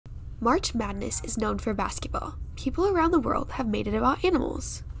March Madness is known for basketball. People around the world have made it about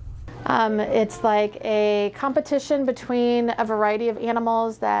animals. It's like a competition between a variety of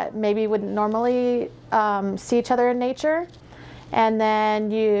animals that maybe wouldn't normally see each other in nature. And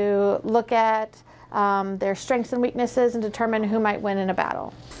then you look at their strengths and weaknesses and determine who might win in a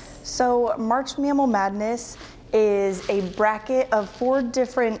battle. So March Mammal Madness is a bracket of 4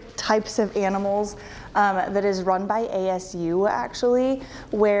 different types of animals that is run by ASU actually,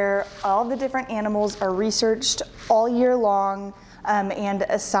 where all the different animals are researched all year long and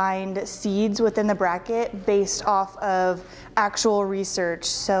assigned seeds within the bracket based off of actual research.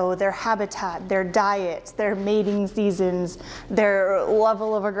 So their habitat, their diets, their mating seasons, their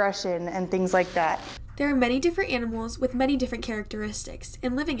level of aggression, and things like that. There are many different animals with many different characteristics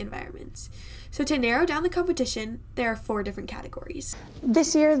and living environments. So to narrow down the competition, there are 4 different categories.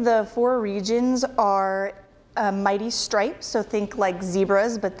 This year, the 4 regions are mighty stripes, so think like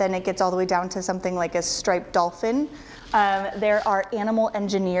zebras, but then it gets all the way down to something like a striped dolphin. There are animal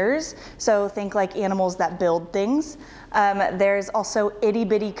engineers, so think like animals that build things. There's also itty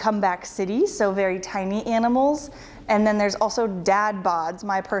bitty comeback cities, so very tiny animals. And then there's also dad bods,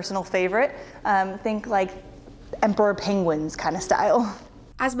 my personal favorite. Think like emperor penguins kind of style.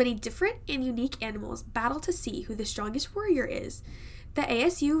 As many different and unique animals battle to see who the strongest warrior is, the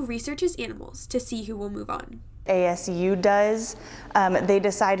ASU researches animals to see who will move on. ASU does. They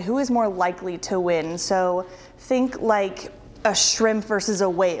decide who is more likely to win. So think like a shrimp versus a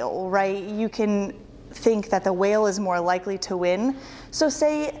whale, right? You can think that the whale is more likely to win. So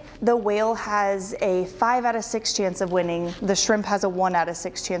say the whale has a 5 out of 6 chance of winning, the shrimp has a 1 out of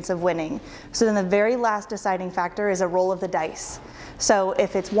 6 chance of winning. So then the very last deciding factor is a roll of the dice. So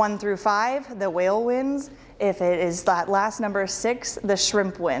if it's 1 through 5, the whale wins. If it is that last number 6, the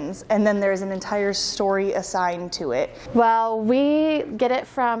shrimp wins. And then there's an entire story assigned to it. Well, we get it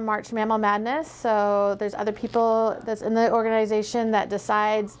from March Mammal Madness, so there's other people that's in the organization that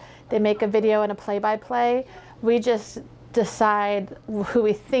decides. They make a video and a play-by-play. We just decide who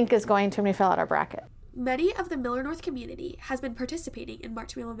we think is going to when we fill out our bracket. Many of the Millard North community has been participating in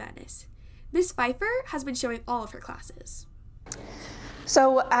March Mammal Madness. Miss Pfeiffer has been showing all of her classes.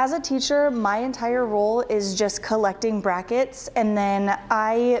 So as a teacher, my entire role is just collecting brackets, and then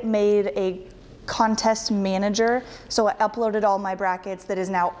I made a contest manager, so I uploaded all my brackets that is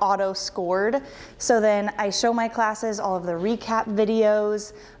now auto scored. So then I show my classes all of the recap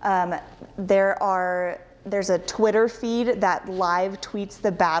videos. There's a Twitter feed that live tweets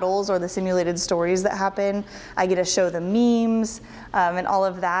the battles or the simulated stories that happen. I get to show the memes and all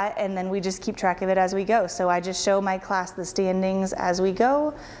of that, and then we just keep track of it as we go. So I just show my class the standings as we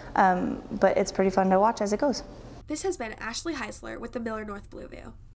go, but it's pretty fun to watch as it goes. This has been Ashley Heisler with the Millard North Blue View.